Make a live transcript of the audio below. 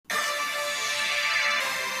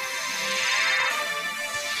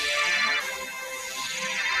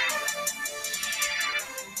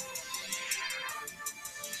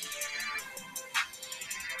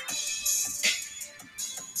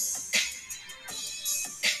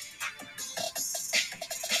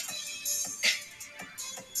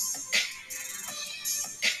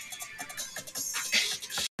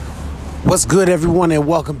What's good, everyone, and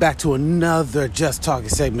welcome back to another Just Talking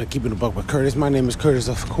segment, Keeping the Buck with Curtis. My name is Curtis,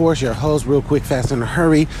 of course, your host. Real quick, fast, in a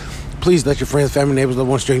hurry. Please let your friends, family, neighbors, loved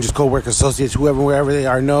ones, strangers, co-workers, associates, whoever, wherever they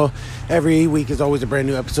are, know every week is always a brand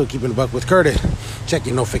new episode, Keeping the Buck with Curtis. Check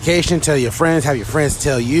your notification, tell your friends, have your friends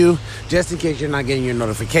tell you, just in case you're not getting your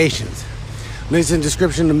notifications. Links in the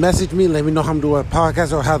description to message me. Let me know how I'm doing a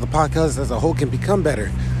podcast or how the podcast as a whole can become better.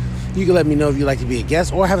 You can let me know if you'd like to be a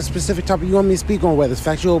guest or have a specific topic you want me to speak on, whether it's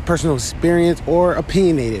factual, personal experience, or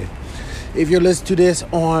opinionated. If you're listening to this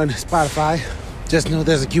on Spotify, just know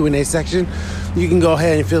there's a Q&A section. You can go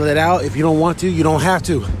ahead and fill it out. If you don't want to, you don't have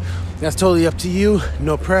to. That's totally up to you.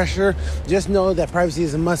 No pressure. Just know that privacy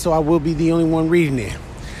is a must, so I will be the only one reading it.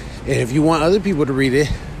 And if you want other people to read it,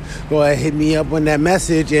 go ahead and hit me up on that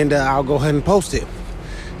message, and I'll go ahead and post it.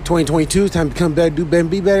 2022, time to become better, do better, and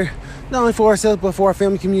be better. Not only for ourselves, but for our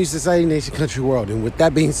family, community, society, nation, country, world. And with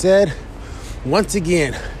that being said, once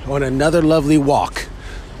again, on another lovely walk.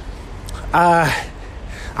 I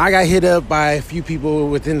got hit up by a few people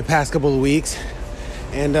within the past couple of weeks.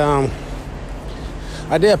 And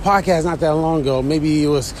I did a podcast not that long ago, maybe it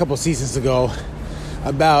was a couple of seasons ago,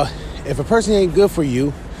 about if a person ain't good for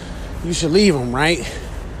you, you should leave them, right?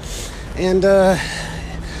 And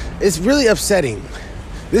it's really upsetting.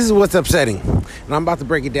 This is what's upsetting, and I'm about to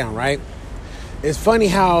break it down, right? It's funny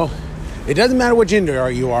how it doesn't matter what gender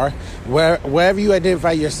you are, wherever you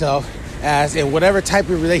identify yourself as, and whatever type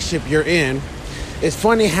of relationship you're in, it's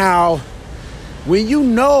funny how when you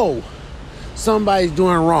know somebody's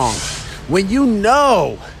doing wrong, when you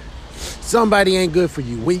know somebody ain't good for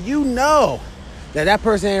you, when you know that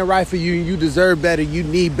person ain't right for you, you deserve better, you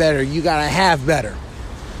need better, you gotta have better,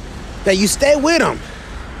 that you stay with them.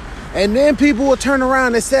 And then people will turn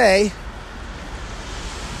around and say,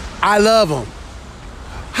 I love them.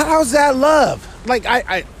 How's that love? Like,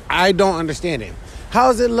 I don't understand it.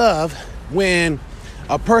 How is it love when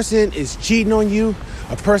a person is cheating on you,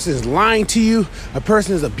 a person is lying to you, a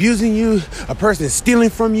person is abusing you, a person is stealing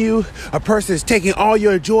from you, a person is taking all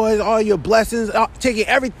your joys, all your blessings, taking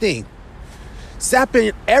everything,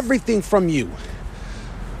 sapping everything from you,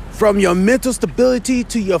 from your mental stability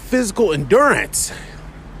to your physical endurance?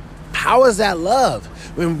 How is that love?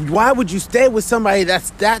 Why would you stay with somebody that's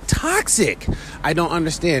that toxic? I don't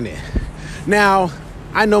understand it. Now,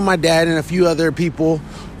 I know my dad and a few other people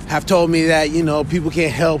have told me that, people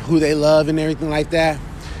can't help who they love and everything like that.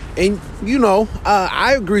 And,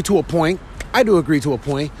 I agree to a point. I do agree to a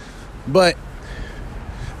point. But,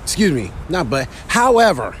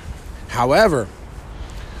 however,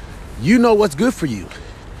 you know what's good for you.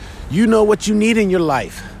 You know what you need in your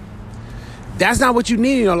life. That's not what you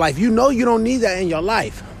need in your life. You know you don't need that in your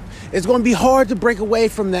life. It's going to be hard to break away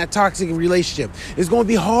from that toxic relationship. It's going to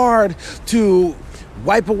be hard to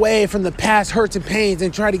wipe away from the past hurts and pains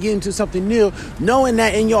and try to get into something new, knowing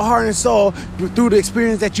that in your heart and soul, through the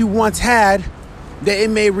experience that you once had, that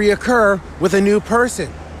it may reoccur with a new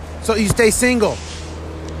person. So you stay single,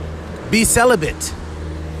 be celibate,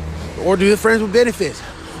 or do the friends with benefits,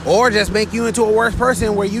 or just make you into a worse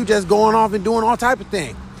person where you just going off and doing all type of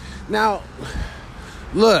things. Now,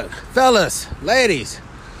 look, fellas, ladies,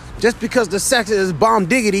 just because the sex is bomb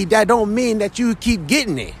diggity, that don't mean that you keep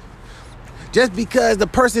getting it. Just because the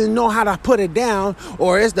person know how to put it down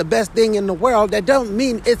or it's the best thing in the world, that don't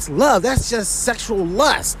mean it's love. That's just sexual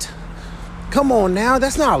lust. Come on now,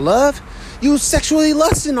 that's not love. You sexually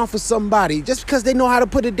lusting off of somebody just because they know how to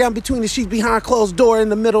put it down between the sheets behind closed door in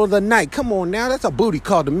the middle of the night. Come on now, that's a booty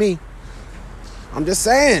call to me. I'm just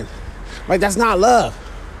saying, like, that's not love.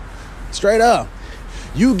 Straight up.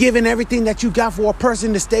 You giving everything that you got for a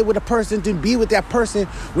person, to stay with a person, to be with that person,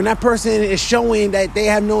 when that person is showing that they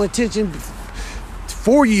have no intention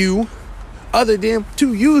for you other than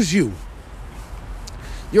to use you.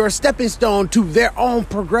 You're a stepping stone to their own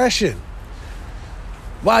progression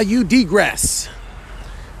while you digress.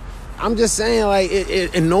 I'm just saying, like,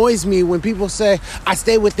 it annoys me when people say, I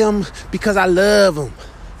stay with them because I love them.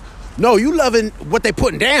 No, you loving what they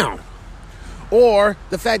putting down. Or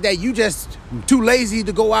the fact that you just too lazy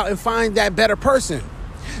to go out and find that better person.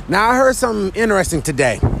 Now, I heard something interesting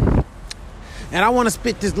today. And I want to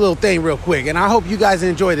spit this little thing real quick. And I hope you guys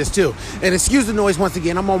enjoy this too. And excuse the noise once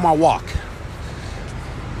again. I'm on my walk.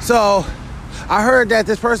 So, I heard that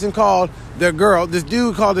this person called this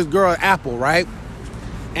dude called this girl Apple, right?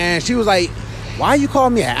 And she was like, why you call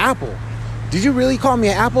me an apple? Did you really call me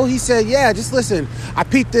an apple? He said, yeah, just listen. I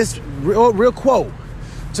peeped this real quote.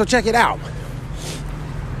 So check it out.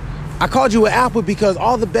 I called you an apple because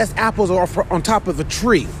all the best apples are on top of a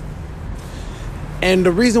tree. And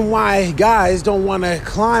the reason why guys don't want to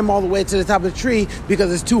climb all the way to the top of the tree,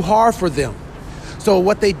 because it's too hard for them. So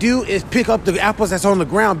what they do is pick up the apples that's on the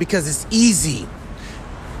ground because it's easy.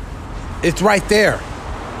 It's right there.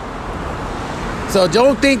 So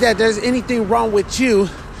don't think that there's anything wrong with you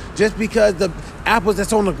just because the apples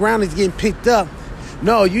that's on the ground is getting picked up.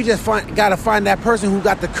 No, you just got to find that person who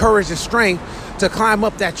got the courage and strength to climb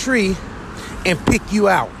up that tree and pick you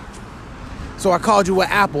out. So I called you an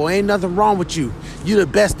apple. Ain't nothing wrong with you. You the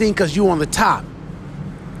best thing because you on the top.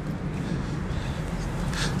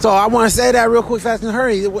 So I want to say that real quick, fast and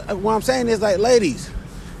hurry. What I'm saying is, like, ladies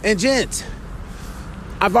and gents,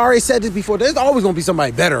 I've already said this before. There's always going to be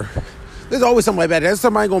somebody better. There's always somebody better. There's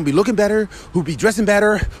somebody going to be looking better, who be dressing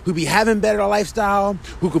better, who be having better lifestyle,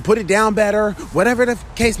 who could put it down better, whatever the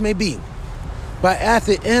case may be. But at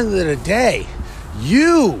the end of the day,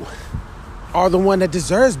 you are the one that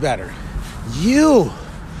deserves better. You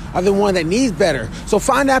are the one that needs better. So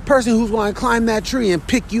find that person who's going to climb that tree and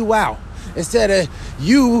pick you out instead of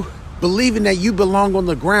you believing that you belong on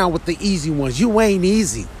the ground with the easy ones. You ain't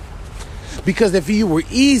easy. Because if you were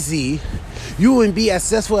easy, you wouldn't be as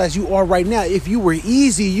successful as you are right now. If you were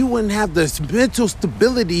easy, you wouldn't have the mental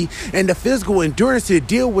stability and the physical endurance to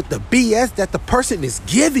deal with the BS that the person is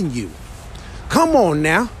giving you. Come on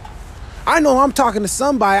now. I know I'm talking to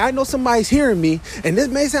somebody. I know somebody's hearing me. And this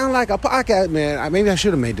may sound like a podcast, man. Maybe I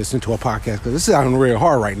should have made this into a podcast because this is sounding really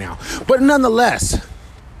hard right now. But nonetheless,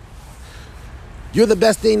 you're the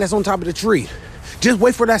best thing that's on top of the tree. Just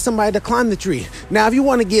wait for that somebody to climb the tree. Now, if you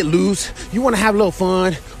want to get loose, you want to have a little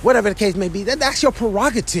fun, whatever the case may be, that's your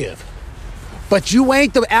prerogative. But you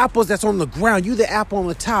ain't the apples that's on the ground. You the apple on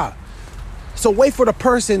the top. So wait for the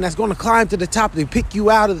person that's going to climb to the top to pick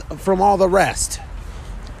you out from all the rest.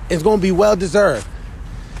 It's going to be well-deserved.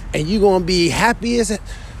 And you're going to be happy as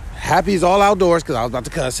all outdoors, because I was about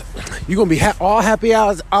to cuss. You're going to be all happy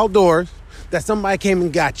as outdoors that somebody came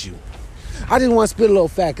and got you. I just want to spit a little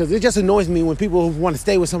fact because it just annoys me when people want to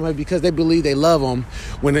stay with somebody because they believe they love them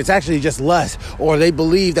when it's actually just lust, or they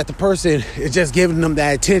believe that the person is just giving them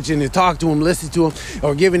that attention to talk to them, listen to them,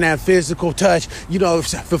 or giving that physical touch,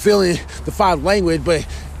 fulfilling the five language, but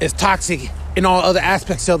it's toxic in all other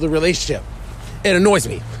aspects of the relationship. It annoys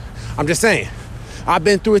me. I'm just saying. I've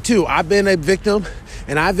been through it too. I've been a victim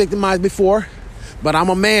and I victimized before, but I'm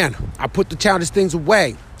a man. I put the childish things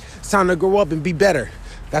away. It's time to grow up and be better.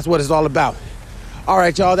 That's what it's all about. All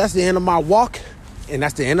right, y'all. That's the end of my walk. And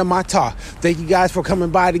that's the end of my talk. Thank you guys for coming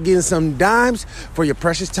by to getting some dimes for your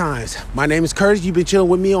precious times. My name is Curtis. You've been chilling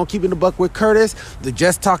with me on Keeping the Buck with Curtis, the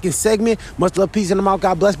Just Talking segment. Much love, peace, and I'm out.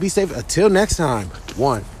 God bless. Be safe. Until next time.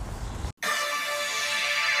 1.